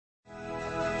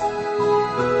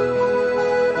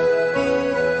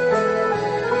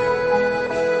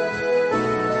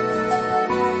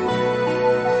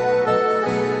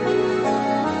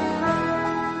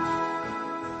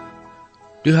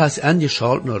Du hast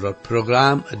angeschaltet naar het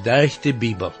programma Durch de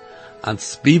Bibel.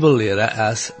 Als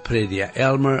Bibellehrer is prediker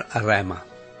Elmer.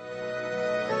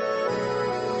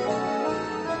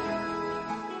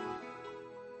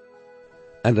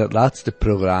 En het laatste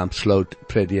programma sloot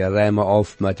prediker Reimer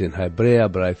af met een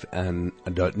Hebreeënbrief en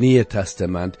het Nieuwe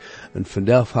Testament. En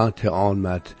vandaag vangt hij aan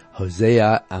met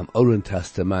Hosea im Oude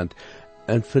Testament.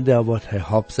 En vandaag wordt hij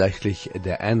hauptsächlich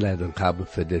de Einleitung hebben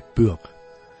voor dit boek.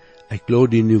 Ik geloof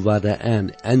die nu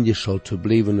weer aangeschaltet te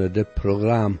blijven naar dit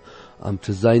programma, om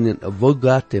te zien wo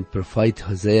God den profeet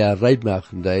Hosea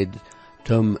reitmachen deed,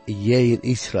 om je in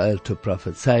Israël te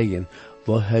prophezeien,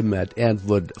 wo hij met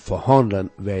antwoord verhandelen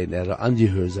wegen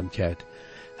Angehoorzaamheid.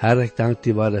 Herr, ik dank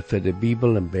die waarde voor de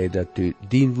Bibel en bid dat u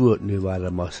dien woord nu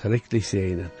waarde mag richtig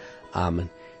zijn. Amen.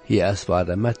 Hier is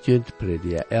waarde met junt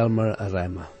prediker Elmer.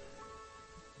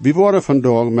 We worden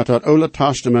vandaag met het Oude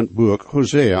Testament boek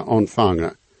Hosea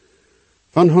ontvangen.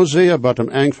 Van Hosea tot am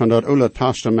eind van het Oude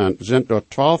Testament zijn er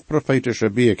 12 profetische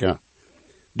boeken.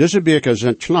 Deze boeken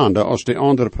zijn kleiner als de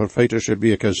andere profetische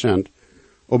boeken zijn,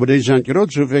 maar die zijn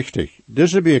groot zo wichtig.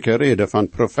 Deze boeken reden van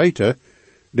profeten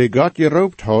die God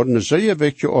geroepen hadden een zeer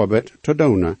wichtige arbeid te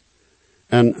doen.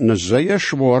 En een zeer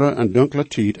zware en donkere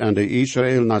tijd aan de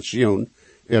Israël-nation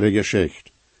ihre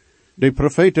geschichte. Die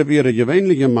profeten waren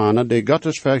gewöhnliche mannen die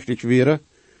gottesfürchtig waren,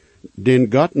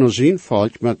 den God naar zijn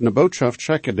volk met een boodschap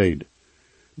schicken deed.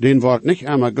 Den wordt niet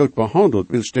einmal goed behandeld,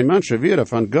 wils die mensen waren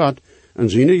van God en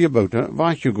zijn geboten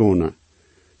weggegaan.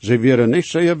 Ze waren niet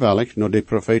zeer willig naar de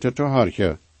profeten te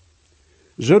horen.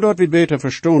 Zodat we beter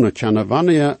verstaan kunnen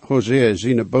wanneer Hosea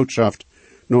zijn boodschap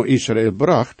naar Israël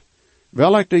bracht,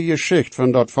 welk de geschichte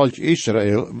van dat volk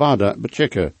Israël waarde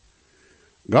bechecken.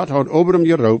 God had Abraham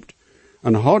geroepen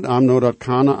en had hem naar dat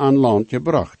Kanaan land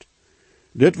gebracht.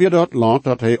 Dit weer dat land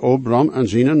dat hij Abraham en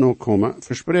zijn nakomen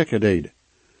verspreken deed.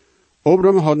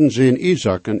 Abraham hadden zijn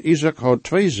Isaac en Isaac had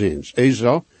 2 zoons,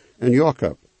 Esau en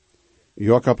Jacob.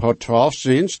 Jacob had 12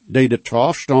 zoons, die de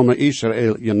 12 stammen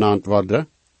Israël genaamd worden.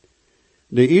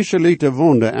 De Israëlieten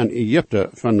woonden in Egypte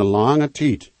van een lange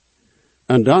tijd.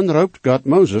 En dan roept God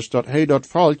Mozes dat hij dat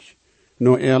volk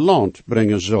naar er land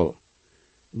brengen zal.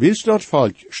 Wils dat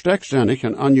volk sterkzinnig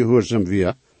en ongehoorzaam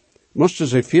weer, moesten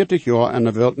ze 40 jaar in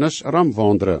de wildnis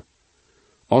rondwandelen.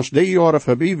 Als die jaren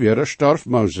voorbij waren, stierf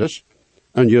Mozes,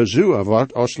 en Jozua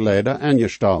wordt als leider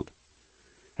aangesteld.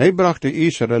 Hij bracht de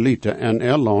Israëlieten in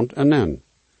er land en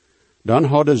dan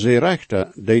hadden ze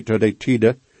rechten die tot die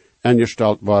tijden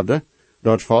aangesteld worden,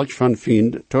 dat volk van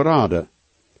vriend te raden.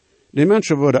 Die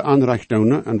mensen worden aanrecht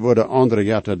doen en worden andere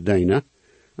jatten dienen,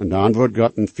 en dan wordt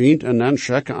God een vriend en dan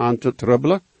schikken aan te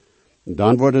trubbelen,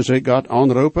 dan worden ze God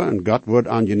aanroepen en God wordt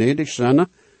aangenedig zijn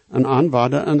en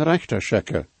aanwaarden en rechter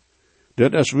schikken.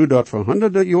 Dit is hoe dat voor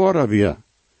honderden jaren weer.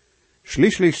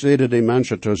 Schließlich zeiden die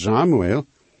mensen tot Samuel,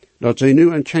 dat ze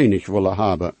nu een koning willen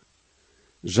hebben.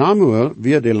 Samuel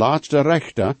weer de laatste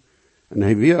rechter, en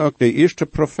hij weer ook de eerste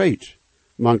profeet,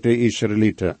 mank de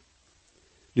Israëlieten.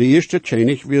 De eerste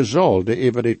koning weer Saul, die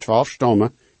over de 12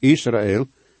 stammen Israël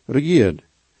regeert.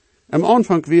 Am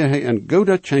aanvang weer hij een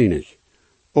goede koning,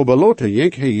 aber later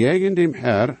jenk hij tegen dem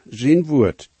Herr zijn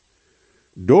woord.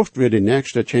 Dooft weer de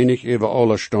nächste koning over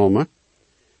alle stammen,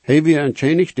 hij weer een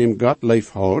koning dem God lief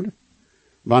had.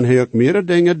 Wanneer hij ook meerdere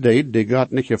dingen deed die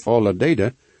God niet gevallen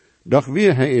deden, doch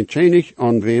weer hij een koning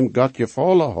aan wem God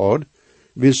gevallen had,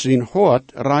 wie zijn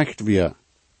hart reicht weer.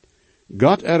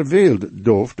 God erwählt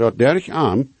doof dat derg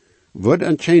aan, wordt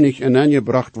een koning in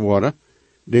aangebracht worden,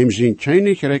 dem zijn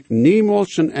koninkrijk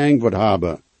niemals een eind wordt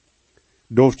hebben.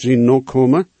 Dooft zijn nog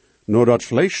komen, naar dat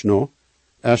vlees nog,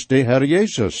 als de Herr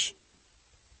Jezus.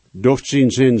 Dooft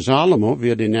zijn zin Salomo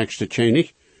weer de nächste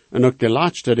koning, en ook de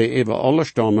laatste die over alle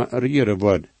stammen regeren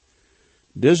wordt.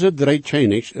 Deze 3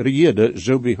 konings regeerden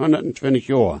zo bij 120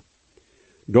 jaar.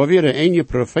 Daar waren enige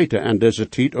profeten aan deze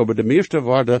tijd, over de meeste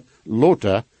worden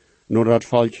later naar dat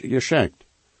volk geschikt.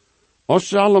 Als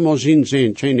Salomo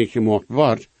zijn koning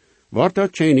gemaakt wordt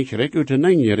dat koninkrijk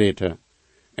uiteengereten.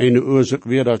 En de oorzaak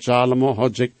weer dat Salomo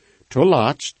had zich te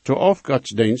laatst te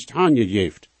afgodsdienst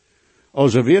aangegeven.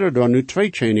 Also waren er nu 2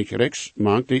 koninkrijks,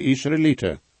 maakt de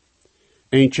Israëlieten.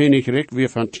 Een koninkrijk weer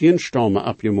van 10 stammen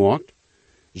afgemaakt.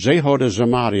 Zij hadden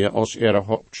Samaria als ihre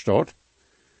hoofdstad.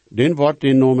 Dan wordt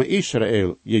de naam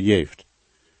Israël gegeven.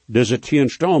 Deze 10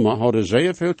 stammen hadden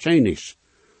zeer veel konings,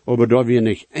 maar daar weer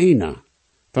niet één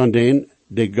van denen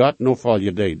die God nog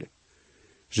vallen deed.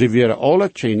 Ze waren alle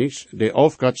konings die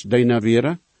afgodsdiener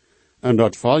waren, en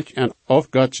dat volk en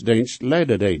afgodsdienst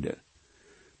leiden deden.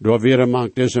 Daar waren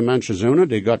mank deze mensen zonen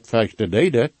die God vechten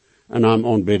deden, en hem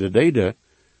aanbidden deden.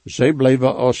 Zij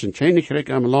bleven als een koninkrijk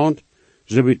am land,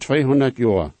 zo bij 200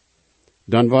 jaar.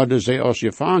 Dan worden zij als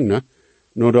gevangenen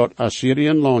naar dat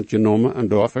Assyrien land genomen en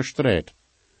daar verstrijd.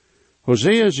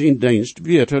 Hosea zijn dienst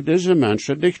werd deze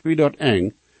mensen dicht bij dat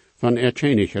eng van het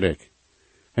koninkrijk.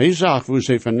 Hij zag hoe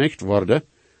zij vernicht worden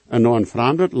en naar een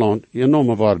vreemd land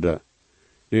genomen worden.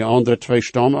 De andere twee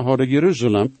stammen hadden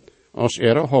Jeruzalem als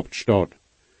ihre hoofdstad.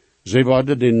 Zij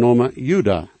worden de naam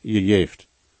Juda gegeven.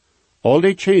 Al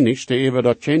die koningen die over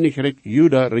dat koninkrijk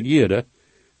Juda regeerden,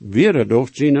 werden door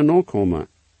zijn nakomen.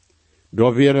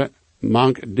 Daar waren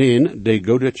mank den die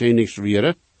goede konings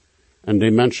waren, en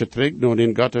die mensen terug naar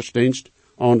den godsdienst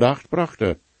aandacht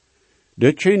brachten.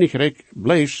 Dit koninkrijk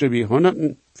bleef zo wie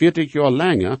 140 jaar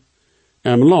langer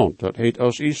im land, dat heet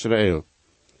als Israël.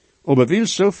 Aber weil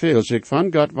zoveel zich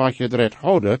van God weggedreht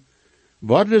hadden,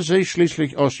 worden zij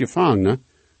schließlich als gevangenen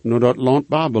naar dat land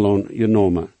Babylon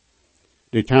genomen.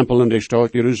 De tempel in de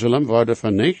stad Jeruzalem worden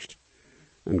vernicht,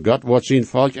 en God wordt zijn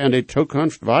volk in de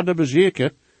toekomst worden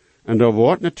bezekerd, en er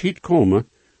wordt een tijd komen,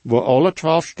 waar alle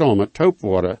 12 stammen taub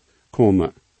worden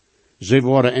komen. Zij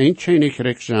worden een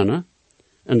koninkrijk zijn,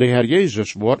 en de Heer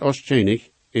Jezus wordt als koning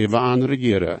even aan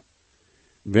regeren.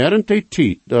 Während die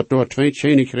tijd dat door 2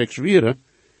 koninkrijks waren,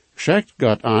 schickt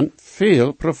God aan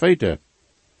veel profeten.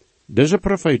 Deze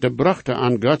profeten brachten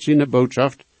aan God zijn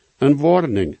boodschap een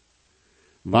warning.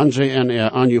 Wanneer zij in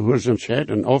aangehoorzaamheid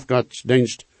en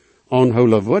afgodsdienst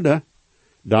aanhouden worden,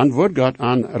 dan wordt God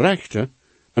aan rechten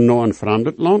en naar een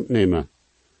vreemd land nemen.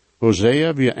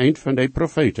 Hosea weer een van die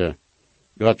profeten.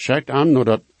 God schikt aan naar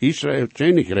dat Israël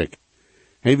koninkrijk.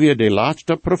 Hij weer de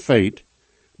laatste profeet,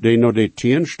 die naar de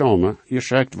 10 stammen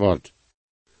geschikt wordt.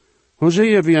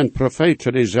 Hosea weer een profeet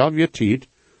te dezelfde tijd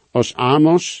als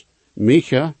Amos,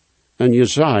 Micha en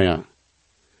Jesaja.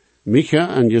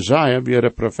 Micha en Jesaja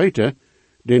waren profeten,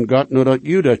 die God naar dat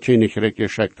Juda koninkrijk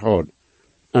geschikt had.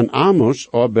 En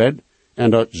Amos arbeid in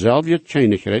datzelfde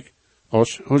koninkrijk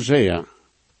als Hosea.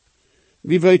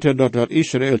 Wie weten dat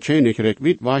Israël koninkrijk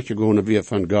niet weggegaan weer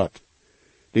van God.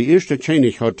 De eerste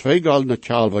koning had 2 goldene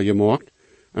kalven gemaakt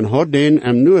en had den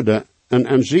im noorden en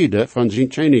im zuiden van zijn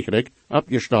koninkrijk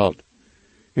opgesteld.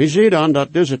 Hij zei dan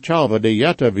dat deze kalven de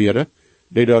jatten waren,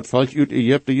 die dat volk uit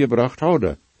Egypte gebracht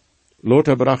hadden.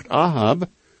 Later bracht Ahab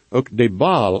ook de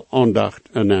Baal aandacht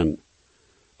aan.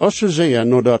 Als ze zeiden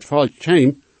naar dat volk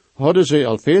kwam, hadden ze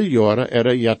al veel jaren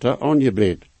ihre jatten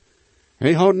aangebeet.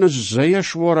 Hij had een zeer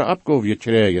zware opgave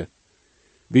gekregen.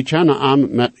 We kunnen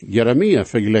hem met Jeremia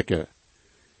vergelijken.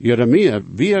 Jeremia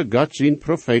weer God zijn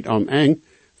profeet am eng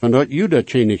van dat Juda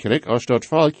koninkrijk als dat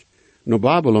volk naar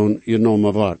Babylon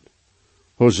genomen wordt.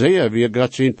 Hosea weer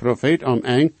God zijn profeet am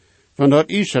eng van dat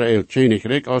Israël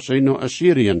koninkrijk als zij naar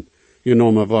Assyrien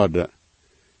genomen worden.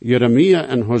 Jeremia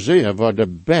en Hosea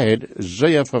worden beide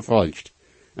zeer vervolgd.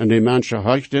 En die mensen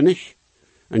hochten niet.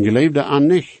 En geloofden aan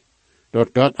niet. Dat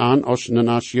God aan als een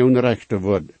nation rechten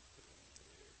wordt.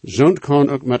 Zo'n kan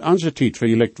ook met onze tijd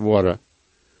vergelijkt worden.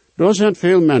 Er zijn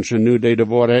veel mensen nu die de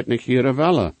waarheid niet hier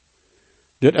willen.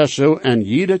 Dit is zo in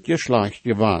ieder geslacht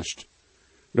geweest.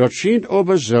 Dat schijnt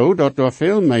aber zo dat er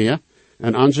veel meer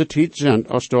in onze tijd zijn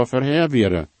als er voorheen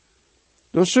waren.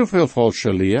 Er is zoveel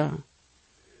valse leer.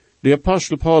 De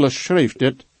apostel Paulus schreef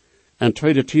dit in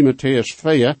 2 Timotheus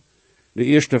 4, de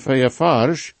eerste 4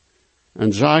 vers,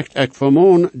 en zegt, ik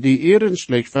vermoon die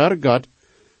ernstig voor God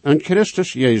en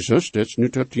Christus Jezus, dit is nu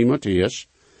tot Timotheus,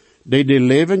 die de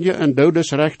levende en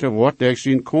dodesrechte wordt, die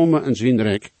zien komen en zien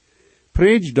rijk,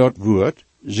 preach dat woord,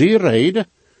 zie reden,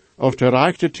 of de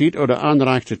rechte tijd of de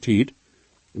aanrechte tijd,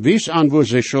 wies aan waar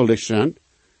zij schuldig zijn,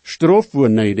 stroof waar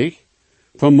nedig,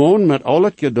 vermoon met al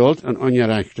het geduld en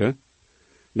ongerechte,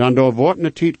 dan daar wordt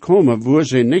een tijd komen, waar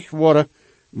zij niet worden,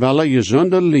 willen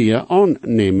gezonde leer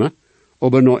aannemen,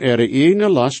 aber naar ihre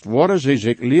eigen last worden zij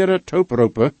zich leren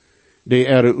toeproepen, die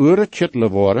ihre oren kittelen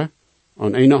worden.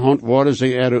 Aan de ene hand worden zij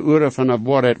ihre oren van de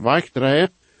waarheid wegdraaien,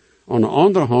 aan de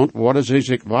andere hand worden zij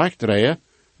zich wegdraaien,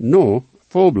 no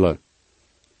fabelen.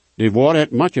 Die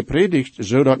waarheid moet je predigt,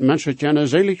 zodat mensen kunnen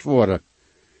zelig worden.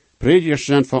 Predigers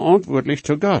zijn verantwoordelijk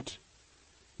tot God,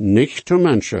 niet tot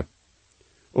mensen.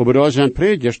 Aber daar zijn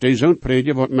predigers die zo'n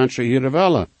predigen wat mensen hier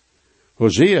willen.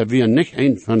 Hosea weer niet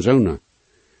een van zo'n.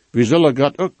 We zullen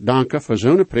God ook danken voor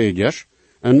zo'n predigers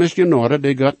en missionaren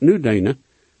die God nu dienen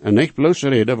en niet bloos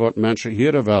reden wat mensen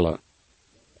hier willen.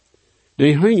 De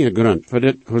hintergrond voor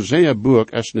dit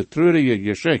Hosea-boek is een treurige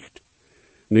geschichte.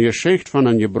 Een geschichte van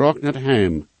een gebroken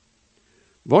heim.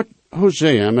 Wat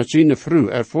Hosea met zijn vrouw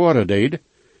ervaren deed,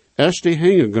 is de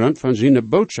hintergrond van zijn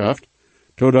boodschap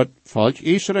tot het volk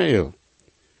Israël.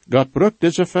 God bracht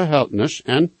deze verhältnis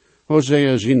in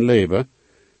Hosea zijn leven,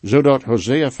 zodat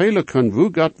Hosea vele kan hoe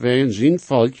God wij zijn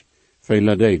volk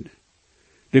vele deed.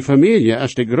 De familie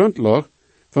is de grondlag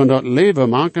van dat leven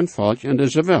maken volk in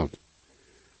deze wereld.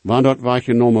 Wanneer dat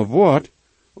weggenomen wordt,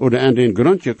 oder aan den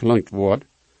grond geklinkt wordt,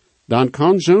 dan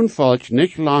kan zo'n volk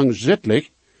niet lang zittelijk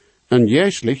en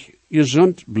geestelijk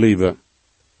gezond blijven.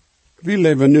 We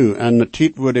leven nu in een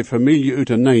tijd waar de familie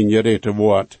uiteen gereden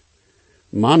wordt.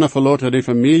 Mannen verlaten de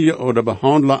familie oder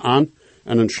behandelen aan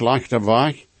in een slechte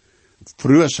weg.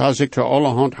 Vroeger had zich te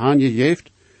allerhand aangegeven,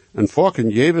 en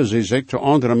volken geven ze zich te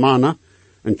andere mannen,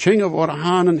 en dingen worden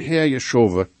aan en her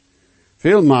geschoven.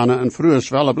 Veel mannen en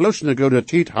vroeger willen bloos een goede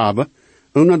tijd hebben,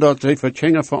 zonder dat ze voor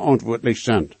dingen verantwoordelijk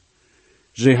zijn.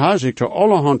 Ze hebben zich te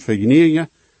allerhand vergenijen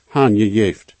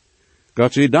aangegeven.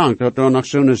 God zij dank dat er nog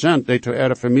zo'n zijn die te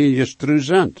ihre families trouw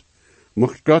zijn.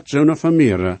 Mocht God zo'n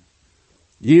vermeerderen.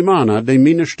 Die mannen die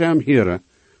mijn stem heren,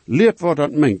 leert wat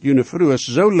dat meent, jullie vroeger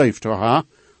zo leef te hebben,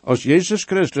 als Jezus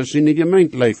Christus in de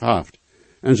gemeente leef heeft,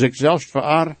 en zichzelf voor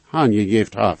haar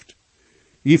aangegeven heeft.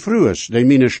 Die vroeger die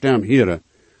mijn stem heren,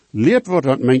 leert wat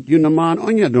dat meent, jullie man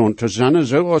ongedaan te zijn,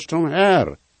 zoals tom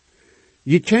Heer.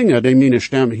 Die kinderen die mijn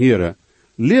stem heren,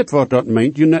 leert wat dat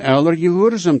meent, jullie elder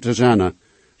gehoorzaam te zijn,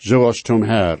 zoals tom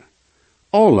Heer.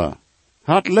 Alle,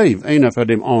 het leef een voor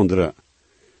dem andere.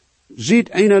 Ziet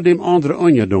een dem andere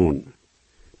ongedaan.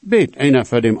 Beet een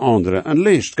voor dem andere en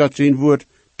leest God zijn woord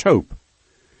taub.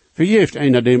 Vergeeft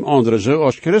een dem andere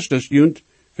zoals Christus junt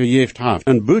vergeeft heeft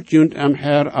en boet junt hem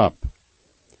Heer op.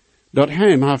 Dat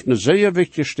heim heeft een zeer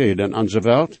wichtige steden aan zijn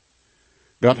wereld.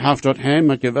 God heeft dat heim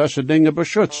met gewisse dingen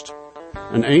beschützt.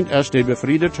 En eind is de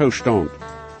bevriede toestand.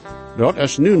 Dat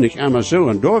is nu niet immer zo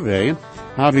en doorwegen,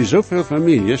 hebben we zoveel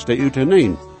families die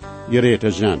uiteen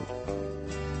gereden zijn.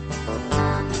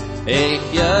 Ik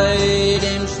jij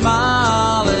dem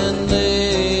schmalen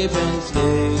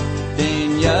Lebensweg,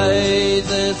 den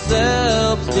Jezus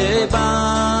selbst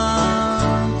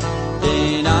gebahnt,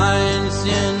 den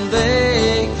einzigen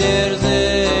Weg, der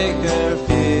sicher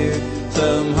führt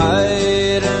zum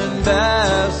heiligen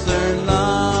besseren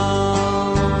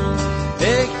Land.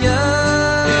 Ik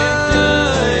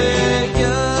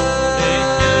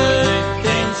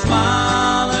den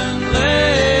schmalen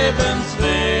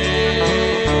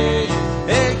Lebensweg,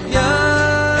 ik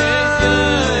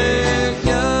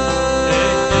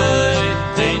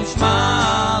den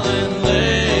schmalen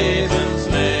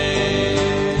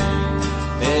Lebensweg,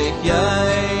 ik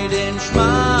den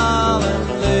schmalen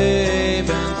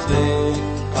Lebensweg,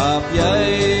 ab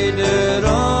jeder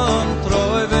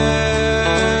untreu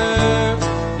Weg,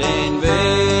 den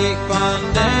Weg von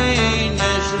den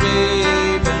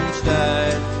geschrieben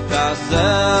steht, das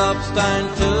selbst ein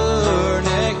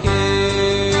Turnig ist.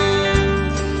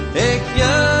 Ich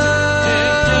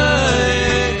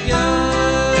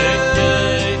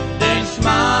den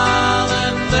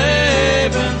schmalen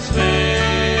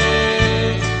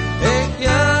Lebensweg, ich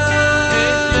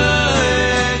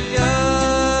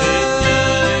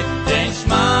den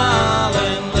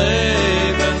schmalen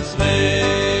Lebensweg.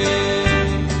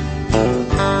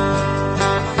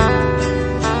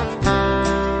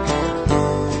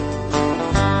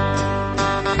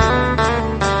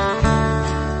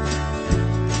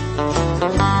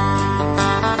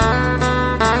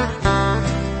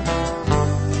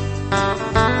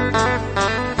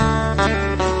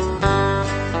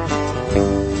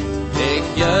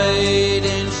 Ich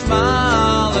den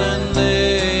schmalen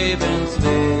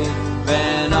Lebensweg,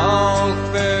 wenn auch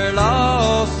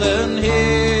verlassen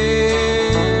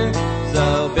hier,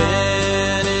 so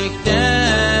bin ich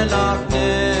dennoch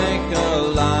nicht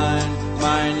allein,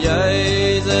 mein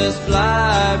Jesus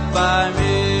bleibt bei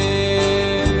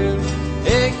mir.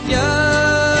 Ich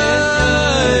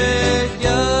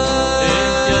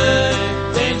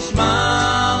den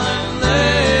schmalen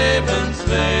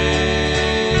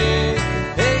Lebensweg,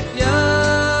 ich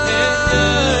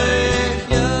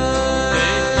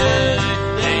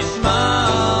den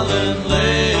schmalen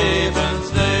Lebensweg.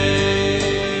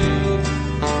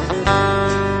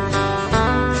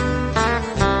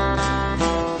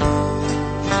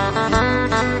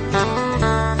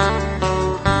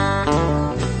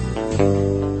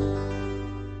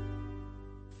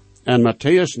 En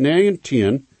Matthäus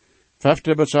 19, 5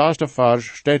 bis 6 vers,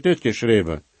 staat dit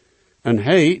geschreven. En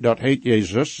hij, dat heet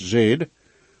Jezus, zeide,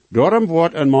 daarom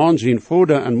wordt een man zijn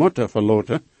vader en moeder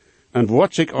verlaten, en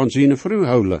wordt zich aan zijn vrouw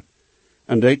houden.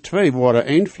 En die twee worden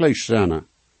één vlees zijn.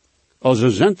 Also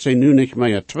zijn zij nu niet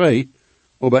meer twee,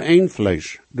 maar één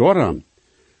vlees. Daarom,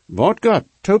 wat God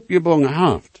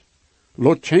toepgebonden heeft,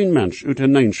 laat geen mens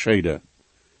uiteen scheiden.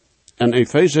 En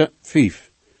Efeze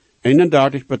 5,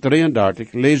 31 bis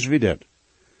 33 lezen we dit.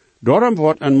 Daarom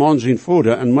wordt een man zijn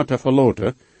vader en moeder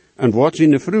verlaten, en wordt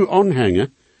zijn vrouw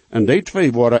aanhangen, en die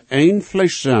twee worden één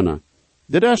vlees zijn.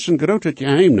 Dit is een groot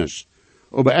geheimnis,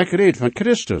 aber ik red van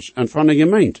Christus en van de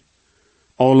gemeente.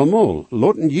 Allemaal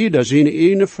laten jeder zijn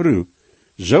ene vrouw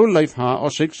zo lief ha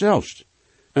als zichzelf,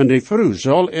 en die vrouw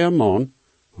zal man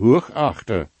hoog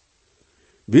achten.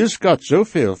 Wils God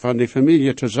zoveel van die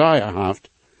familie te zeggen heeft,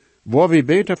 waar we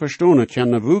beter verstaan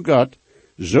kunnen hoe God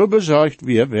zo bezorgd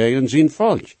weer wegen zijn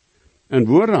volk, en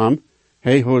waarom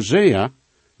hij Hosea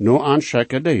no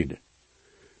aanschakken deed.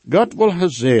 God wil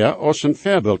Hosea als een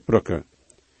voorbeeld brukken.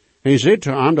 Hij zegt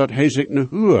aan dat hij zich een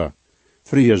hoer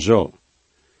vrije zal.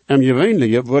 En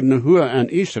gewöhnlich worden een hoer in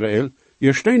Israël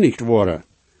gesteinigd worden.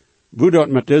 Hoe dat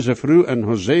met deze vrouw en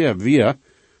Hosea weer,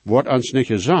 wordt ons niet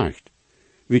gezegd.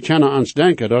 We kunnen ons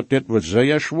denken dat dit wordt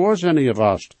zeer zwaar zijn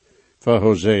geweest voor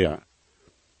Hosea.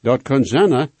 Dat kan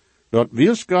zijn dat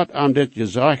wils God aan dit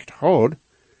gezegd houdt,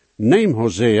 neem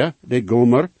Hosea, de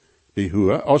gomer, die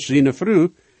hoer, als zijn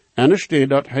vrouw, en er staat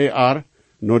dat hij haar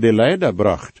naar de leider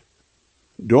bracht.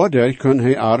 Doordat kan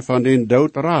hij haar van den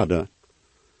dood raden.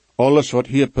 Alles wat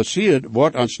hier passiert,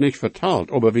 wordt ons niet verteld,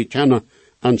 maar we kunnen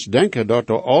ons denken dat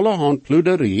er allerhand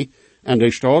ploederie en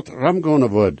de staat ramgonen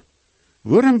wordt.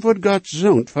 Waarom wordt God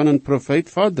zoon van een profeet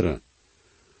vaderen?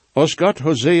 Als God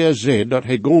Hosea zei dat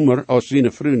hij Gomer als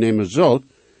zijn vrouw nemen zal,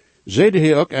 zeide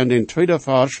hij ook in de tweede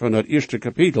vers van het eerste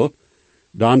kapitel,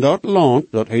 dan dat land,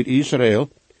 dat heet Israël,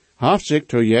 heeft zich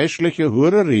door jeesliche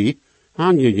hoererie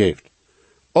aangegeven.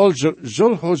 Also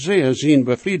zal Hosea zijn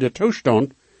bevriede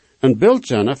toestand een beeld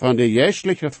zijn van de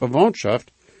jeesliche verwantschap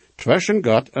tussen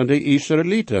God en de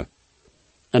Israëlieten.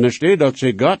 En er staat dat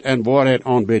ze God en waarheid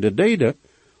aanbidden deden,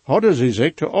 hadden ze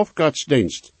zich de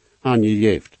afgodsdienst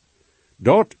aangegeven.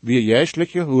 Dat weer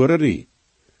jeesliche hoererie.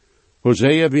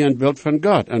 Hosea weer een beeld van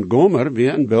God en Gomer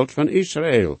weer een beeld van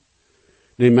Israël.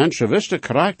 Die mensen wisten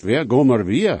krijgt weer Gomer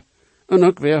weer en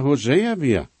ook weer Hosea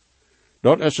weer.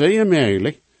 Dat is zeer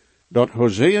merkelijk dat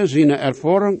Hosea zijn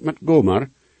ervaring met Gomer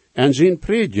en zijn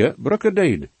predje brukken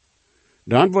deed.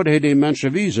 Dan wordt hij de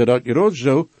mensen wijzen dat groot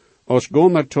zo als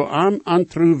Gomer to arm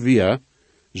antru weer,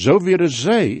 zo weer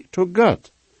zij to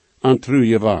God antru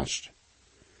geweest.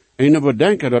 En wordt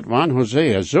denken dat wanneer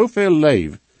Hosea zoveel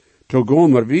leef to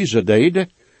Gomer wijzen deed,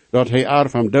 dat hij haar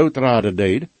van dood raden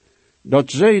deed,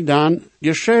 dat zij dan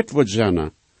gescheid wordt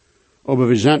zijn. Maar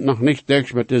we zijn nog niet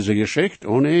dicht met deze geschichte,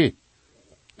 oh nee.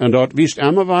 En dat wist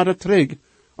immer waar terug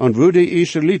en hoe de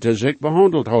Israëlieten zich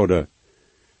behandeld hadden.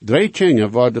 3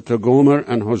 kinderen worden te Gomer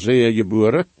en Hosea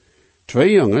geboren,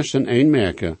 2 jongens en 1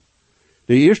 meisje.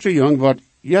 De eerste jong wordt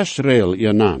Jezreel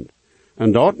genaamd,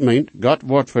 en dat meent God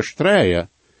wordt verstrijden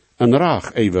en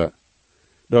raag even.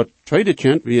 Dat tweede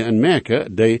kind weer een meisje,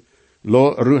 die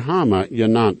Lo Ruhama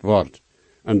genaamd wordt,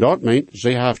 en dat meent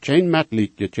zij heeft geen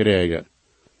metlied gekregen.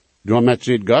 Daarmee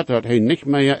ziet God dat hij niet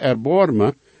meer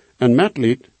erbarmen en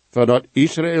metlied voor dat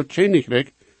Israël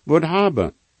koninkrijk wordt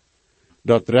hebben.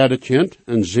 Dat derde kind,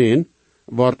 een zin,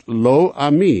 wordt Lo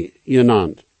Ami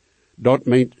genaamd. Dat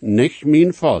meent niet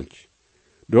mijn volk.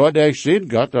 Doordat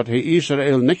ziet God dat hij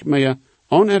Israël niet meer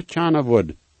onerkennen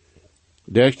wordt.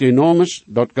 Door de namens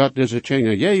dat God deze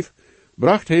kinderen geeft,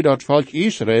 bracht hij dat volk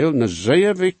Israël een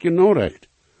zeer wichtige norecht.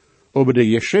 Aber de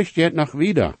geschichte gaat nog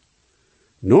wieder.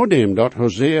 Nadat dat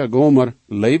Hosea Gomer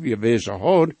leef gewezen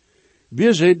had,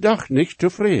 weer zij doch niet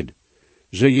tevreden.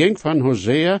 Ze ging van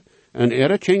Hosea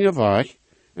en ging weg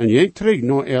en ging terug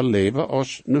naar haar leven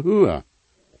als een hoer.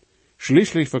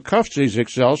 Schließlich verkauft ze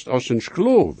zichzelf als een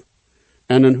skloof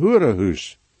en een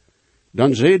hoerenhuis.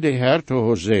 Dan zei de Heer te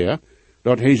Hosea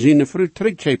dat hij zijn vrouw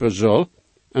teruggeven zal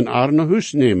en haar naar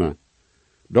huis nemen.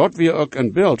 Dat weer ook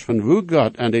een beeld van hoe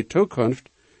God in de toekomst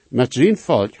met zijn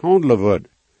volk handelen wordt.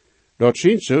 Dat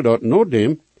ziet zo dat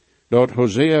nadat dat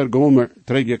Hosea Gomer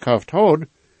teruggekauft had,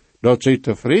 dat zij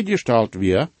tevreden gesteld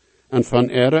weer en van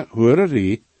ihre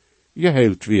hoererie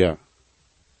geheild weer.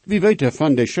 Wie weet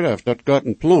van de schrift dat God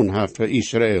een plan heeft voor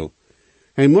Israël.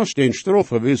 Hij moest den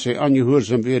straffen, wil zij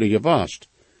ongehoorzaam werden geweest.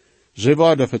 Ze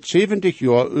worden voor 70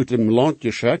 jaar uit het land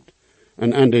geschikt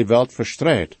en aan de wereld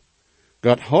verstrekt.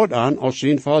 God had aan als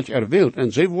zijn volk erwild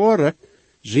en ze waren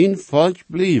zijn volk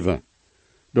blijven.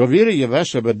 Door weer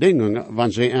gewisse bedingingen,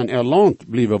 wanneer zij aan haar land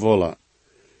blijven willen.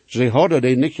 Ze hadden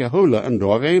die niet gehouden en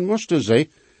doorheen moesten zij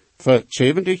voor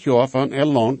 70 jaar van haar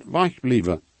land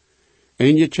wegblijven.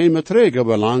 En je kwam terug,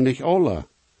 aber lang niet alle.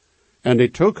 En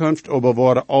de toekomst over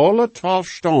worden alle 12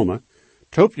 stammen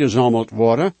toepgezameld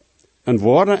worden en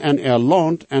worden in haar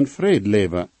land en vrede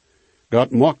leven.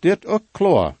 God maakt dit ook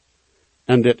klaar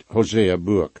in dit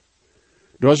Hosea-boek.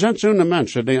 Er zijn zo'n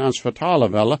mensen die ons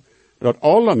vertalen willen dat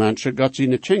alle mensen God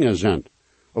zijn kinderen zijn.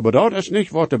 Maar dat is niet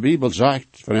wat de Bijbel zegt,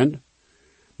 vriend.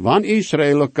 Wanneer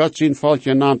Israël ook God zijn volk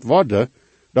genaamd worden,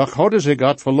 dan hadden ze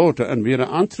God verloten en weer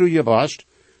antru geweest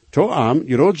To am,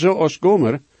 je zo als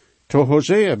Gomer, to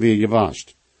Hosea wie je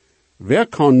wast. Wer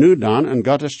kan nu dan een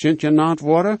Gottesdienst genaamd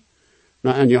worden?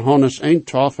 Nou, in Johannes 1,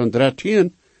 12 en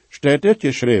 13 staat dit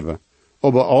geschreven.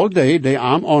 Over al die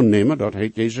am aannemen, dat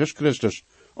heet Jezus Christus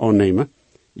aannemen,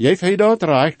 heeft hij dat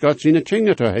recht, God zijn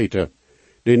kinderen te heten,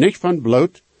 die niet van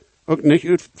bloed, ook niet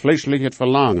uit vleeselijk het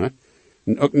verlangen,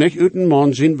 en ook niet uit een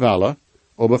man zijn welle,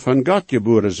 aber van God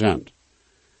geboren zijn.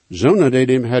 Zonen die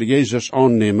dem Herr Jezus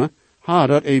aannemen, ha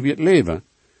dat eeuwig leven,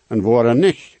 en worden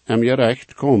niet hem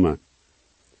gerecht komen.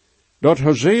 Dat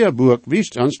Hosea-boek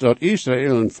wijst ons dat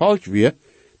Israël een volk weer,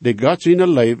 die God zijn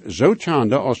leven zo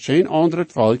schande als geen ander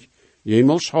volk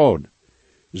jemals had.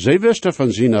 Zij wisten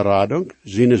van zijn radung,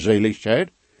 zijn zeligheid,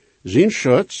 zijn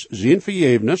schutz, zijn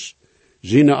vergevenis,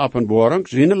 zijn openbaring,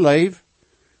 zijn leven,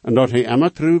 en dat hij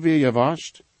immer trouw weer je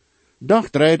was. Doch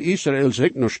draait Israël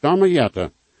zich nog stamme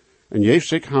jetten, en geeft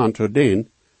zich hand tot den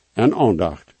en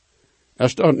aandacht.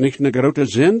 Is dat niet een grote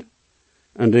zin,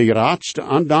 en de raadste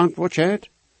aandankwoordheid?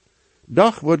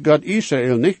 Doch wordt God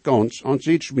Israël niet gans aan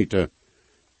zich smieten.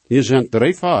 Hier zijn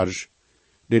 3 vers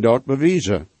die dat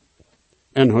bewijzen.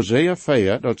 En Hosea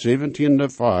 4, dat 17e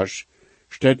vers,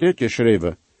 staat dit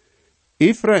geschreven.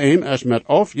 Ephraim is met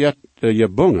afjette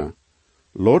gebongen,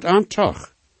 lood aan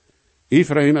toch.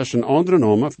 Ephraim is een andere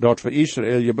naam dat voor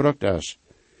Israël gebruikt is.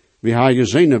 We hebben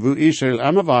gezien hoe Israël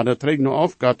immer waarde terug naar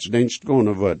auf godsdienst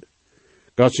gaan wordt.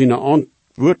 God zijn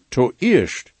antwoord to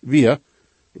eerst weer,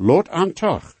 lood aan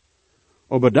toch.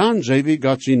 Aber dan zien we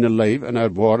God zijn leven en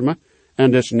erbarmen,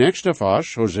 en das nächste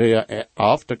vers, Hosea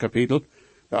 11, kapitel,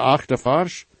 de 8e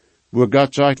vers, wo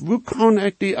God zegt, hoe kan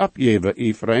ik die opgeven,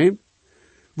 Ephraim?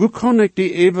 Hoe kan ik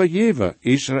die even geven,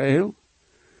 Israël?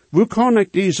 Hoe kan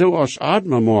ik die zo als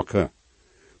adem maken?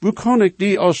 Hoe kan ik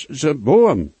die als ze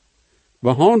boom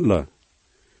behandelen?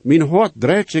 Mijn hart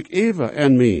draait zich even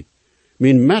aan mij.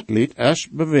 Mijn medlied is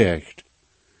beweegt.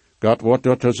 God wordt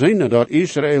door te zien dat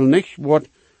Israël niet wordt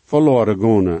verloren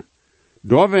gaan.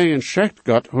 Doorwegen zegt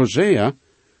God Hosea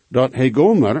dat hij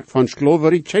Gomer van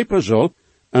slaverie schepen zal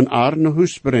en haar naar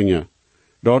huis brengen.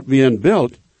 Dat wie een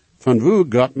beeld van hoe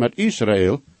God met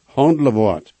Israël handelen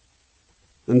wordt.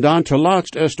 En dan te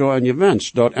laatst is door een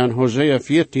gewens dat in Hosea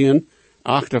 14,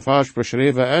 8 vers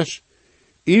beschreven is.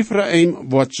 Ephraim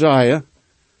wordt zeggen,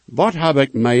 wat heb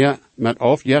ik mij met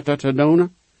afjetten te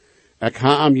doen? Ik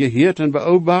ha am geheerd en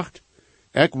beobacht.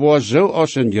 Ik was zo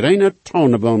als een reine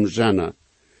tonnenboom zenne.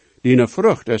 Die ne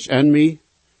vrucht is in mij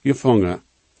gevangen.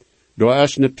 Daar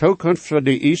is een toekomst voor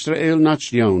de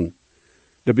Israël-nation.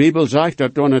 De Bijbel zegt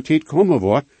dat door een tijd komen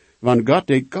wordt, wanneer God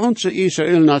de ganze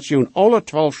Israël-nation, alle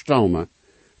 12 stammen,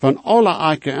 van alle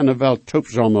eiken in de wereld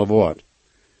toepzamelen wordt.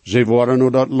 Ze worden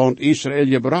naar dat land Israël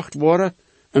gebracht worden,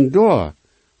 en daar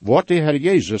wordt de Heer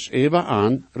Jezus even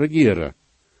aan regeren.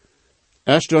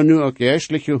 Is er nu ook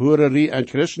geestelijke hoererie en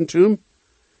christentum?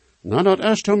 Nou, dat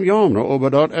is hem jammer, maar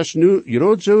dat is nu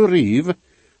groot zo rief,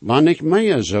 wanneer ik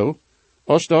meer zo,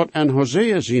 als dat in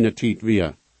Hosea zijn tijd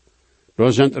weer.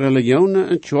 Daar zijn religionen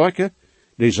en kerken,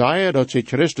 die zeggen dat ze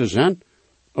Christen zijn,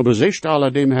 maar ze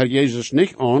stellen dem Herr Jezus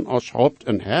niet aan als Haupt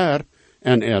en Herr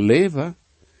en leven.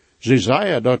 Ze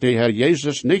zeggen dat de Herr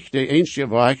Jezus niet de enige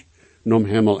weg naar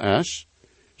Himmel is.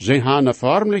 Ze hebben een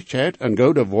vormelijkheid en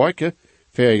goede werken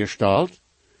vergesteld,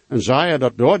 en zeggen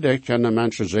dat doordat kunnen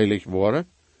mensen zelig worden.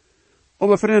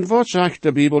 Maar vriend, wat zegt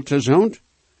de Bijbel te zo'n?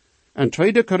 In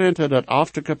 2 Korinther, dat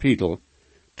 11e kapitel,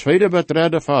 2 bis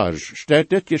 3 vers, staat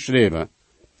dit geschreven.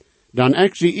 Dan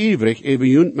ik zie ivrig even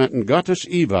junt met een Gottes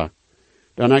iver,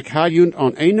 dan ik ha junt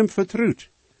aan einem vertrouwd,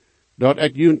 dat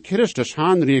ik junt Christus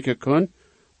aanreiken kan,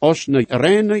 als een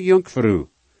reine jonkvrouw.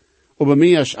 Aber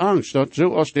mir is angst, dat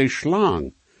zoals de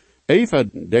slang,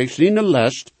 even de zijn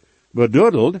lest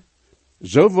bedoddeld,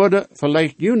 zo worden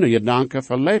vielleicht junge gedanken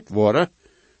verleidt worden,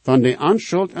 van de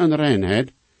aanschuld en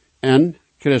reinheid en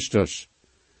Christus.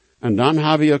 En dan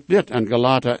hebben we ook dit in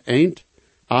Galater 1,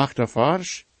 8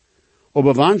 vers.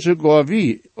 Aber wann sogar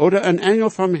wie, oder een engel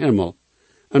vom Himmel,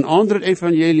 een ander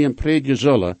evangelium predigen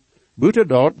zullen, buiten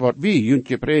dat wat wie junt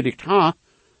gepredigt ha,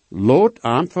 lood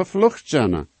aan vervlucht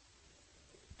zijn.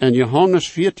 In Johannes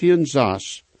 14,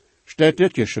 6 staat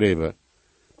dit geschreven.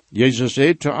 Jezus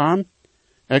zei te aan,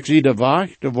 ik zie de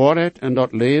weg, de waarheid en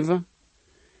dat leven.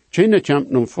 Keine komt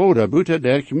nom voder buiten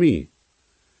der mij.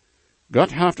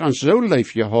 God heeft ons zo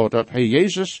lief gehad dat hij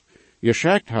Jezus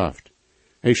geschickt heeft.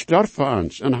 Hij stierf voor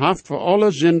ons en heeft voor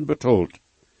alle zin betaald.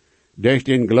 Durch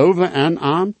den geloven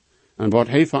aan en wat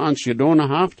hij voor ons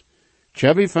gedaan heeft,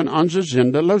 kunnen we van onze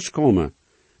zinden loskomen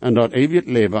en dat eeuwig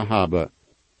leven hebben.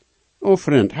 O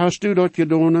vriend, hast du dat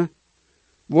gedaan?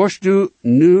 Was du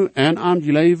nu en aan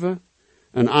je leven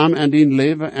en aan en dien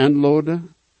leven en lode?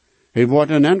 Hij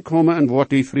wordt een aankomen en wordt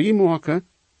die vrij maken.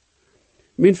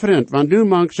 Mijn vriend, wanneer du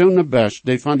maakt zo'n best,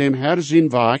 die van dem Herr zijn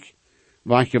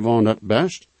waar gewoon het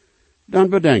best, dan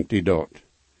bedenkt die dat.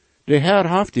 De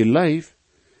Herr heeft die leef,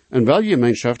 en wil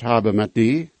gemeenschap hebben met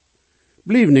die.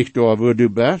 Blijf niet daar waar du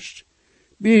best.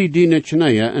 Bij die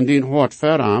knieën en die hart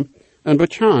verarm, en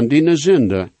bekään die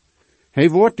zonde. Hij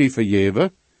wordt die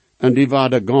vergeven, en die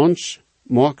waarde gans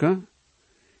maken.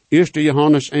 1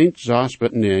 Johannes 1,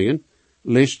 6-9,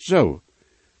 leest zo.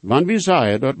 Wanneer we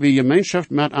zeggen dat we gemeenschap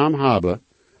met hem hebben,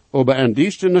 aber in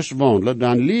duisternis wandelen,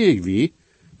 dan liegen we,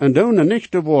 en doen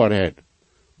niet de waarheid.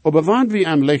 Aber wanneer we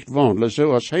am licht wandelen,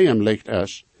 zoals hij am licht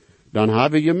is, dan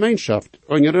hebben we gemeenschap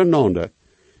ondereinander.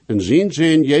 En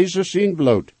zien Jezus zijn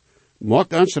bloed,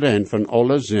 maakt ons rein van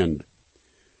alle zin.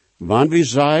 Wanneer we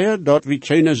zeggen dat we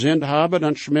geen zin hebben,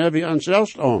 dan smeren we ons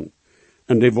zelfs aan.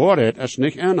 En de waarheid is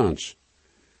niet in ons.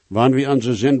 Wanneer we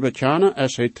onze zin bekennen,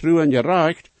 is hij trouw en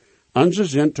gerecht, onze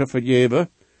zin te vergeven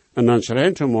en ons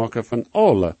rein te maken van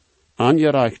alle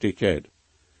ongerechtigheid.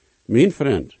 Mijn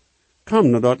vriend, kom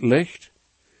naar dat licht.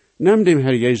 Neem dem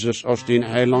Herr Jezus als den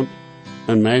Heiland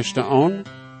en Meester aan.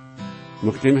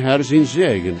 Mocht dem Herr zijn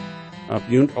zegen op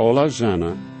junt alle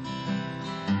zinnen.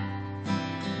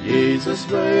 Jesus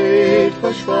weet,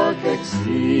 versprach ich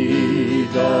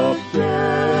doch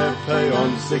geeft hij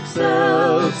ons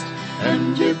zichzelf,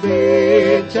 en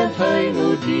gebet en hij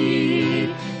nu die,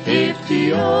 heeft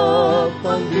die op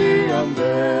van wie am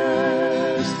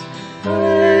best.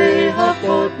 Hij hat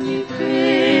God niet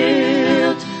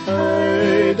geheeld,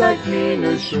 hij dat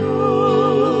meine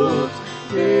schuld.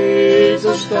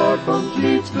 Jezus starb und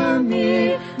litt für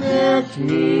mich, merkt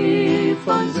mich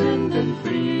von Sünden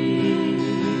frei.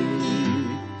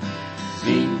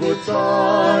 Sein Wort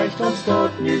zeigt uns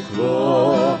dort nicht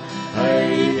wahr,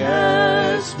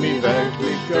 er ist mir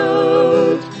wirklich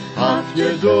gut, hat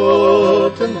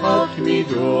geduld und hat mich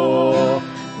da,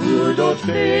 wo dort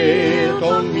fehlt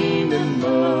an meinen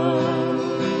Mut.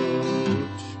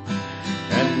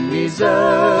 En mir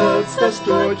selbst, das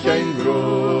tut kein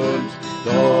Grund,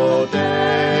 dat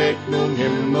ik nun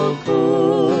Himmel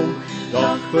kom,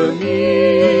 doch für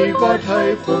mich wordt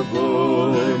hij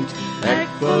verwoond, ik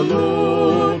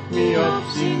verloot mich op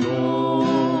zijn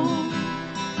oom.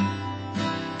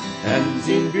 En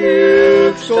zijn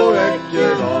buik zo ik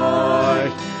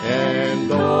gereicht, en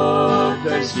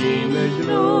dat is zijn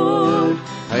gloed,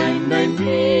 hij mijn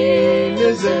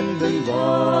meine zenden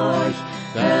weich,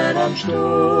 daarom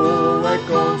stoel ik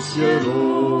ons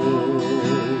gerood.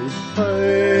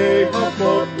 Hij hat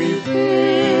God mich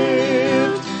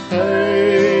geheeld,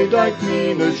 hij dat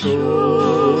meine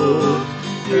schuld.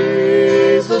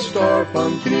 Jezus starb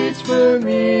am Kreuz für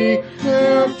mich,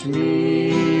 macht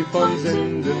mich von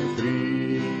Sünden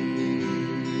frei.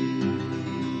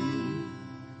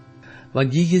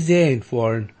 Wenn je gesehen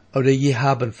worden, oder je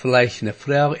haben vielleicht eine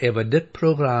Frage über das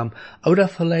Programm, oder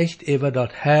vielleicht über das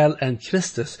Heil in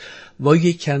Christus, wo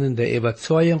je können die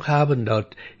Überzeugung haben, dass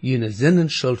jene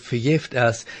Sinnenschuld vergift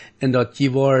ist, und dass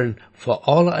je wollen für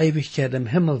alle Ewigkeit im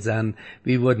Himmel sein,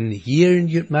 wir würden hier in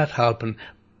jut mithelfen,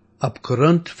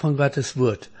 aufgrund von Gottes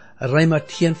Wort. Römer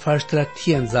 10, Vers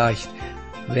 13 sagt,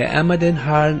 wer immer den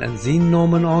Herrn in seinen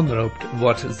Namen anruft,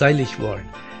 wird selig worden.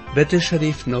 Bitte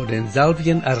schrift nur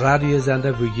denselben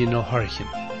Radiosender, wo je noch horchen.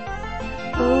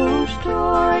 Hoe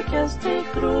stark is de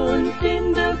grond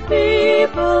in de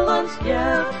Bibel ons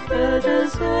geeft, het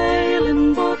is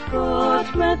heilen wat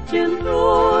God met je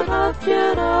nood had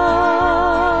geraakt.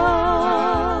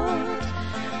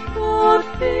 Wat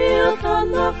fehlt dan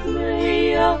nog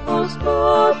meer, als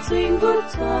God zijn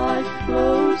woord zegt,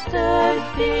 bloos